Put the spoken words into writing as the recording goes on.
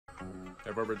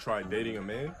have ever tried dating a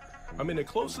man. I mean, the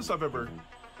closest I've ever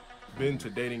been to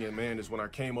dating a man is when I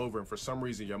came over and for some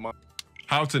reason your mom...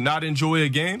 How to not enjoy a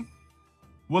game?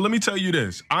 Well, let me tell you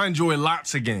this. I enjoy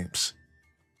lots of games.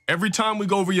 Every time we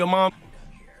go over your mom,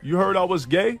 you heard I was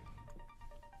gay?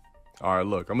 All right,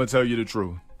 look, I'm gonna tell you the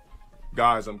truth.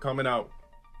 Guys, I'm coming out.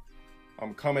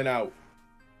 I'm coming out.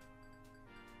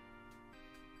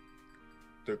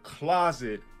 The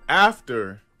closet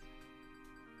after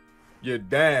your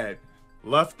dad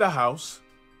left the house,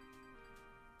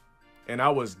 and I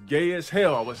was gay as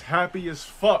hell. I was happy as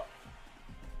fuck.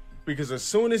 Because as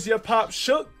soon as your pop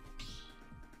shook,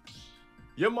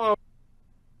 your mom...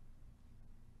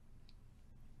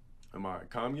 Am I a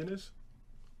communist?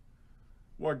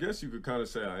 Well, I guess you could kind of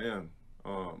say I am.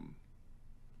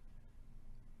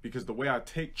 Because the way I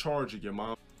take charge of your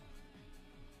mom...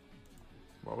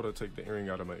 Why would I take the earring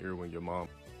out of my ear when your mom...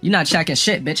 You're not checking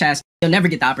shit, bitch ass. You'll never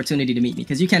get the opportunity to meet me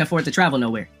because you can't afford to travel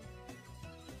nowhere.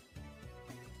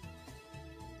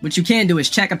 What you can do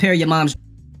is check a pair of your mom's...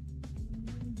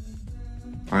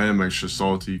 I am extra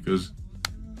salty because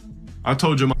I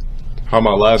told you how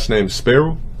my last name's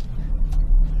Sparrow.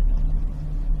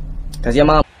 Because your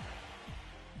mom...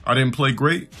 I didn't play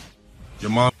great.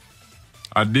 Your mom...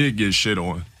 I did get shit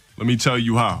on. Let me tell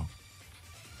you how.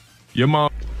 Your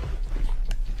mom...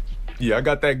 Yeah, I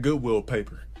got that Goodwill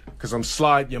paper. Because I'm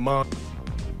sliding your mom...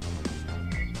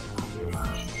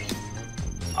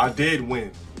 I did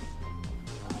win.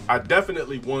 I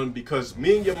definitely won because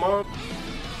me and your mom...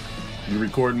 You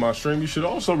recording my stream, you should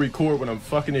also record when I'm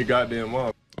fucking your goddamn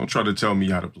mom. Don't try to tell me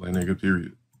how to play, nigga,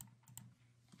 period.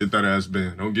 Get that ass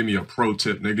banned. Don't give me a pro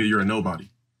tip, nigga, you're a nobody.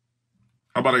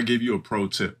 How about I give you a pro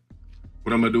tip?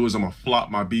 What I'm gonna do is I'm gonna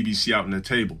flop my BBC out on the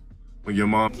table when your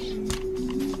mom...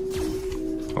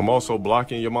 I'm also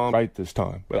blocking your mom right this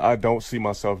time, but I don't see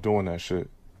myself doing that shit.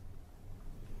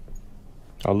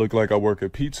 I look like I work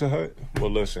at Pizza Hut?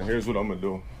 Well, listen, here's what I'm gonna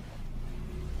do.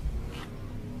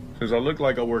 Because I look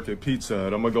like I work at Pizza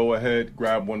Hut, I'm gonna go ahead,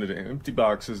 grab one of the empty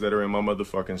boxes that are in my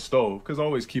motherfucking stove. Because I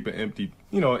always keep an empty,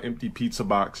 empty pizza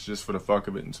box just for the fuck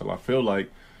of it until I feel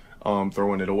like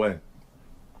throwing it away.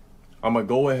 I'm gonna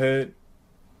go ahead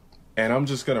and I'm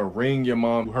just gonna ring your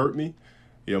mom who hurt me.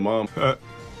 Your mom, you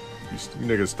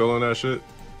niggas still on that shit?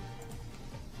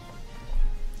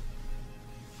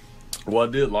 Well,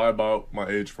 I did lie about my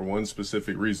age for one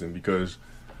specific reason, because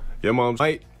your mom's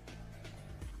height.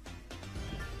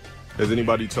 Has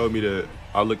anybody told me that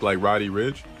I look like Roddy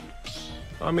Ricch?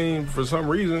 I mean, for some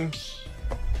reason,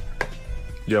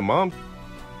 your mom.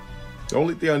 The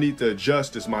only thing I need to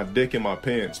adjust is my dick in my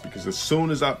pants, because as soon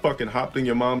as I fucking hopped in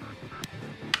your mom,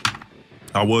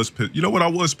 I was pissed. You know what? I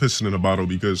was pissing in a bottle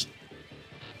because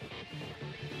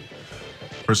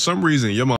for some reason your mom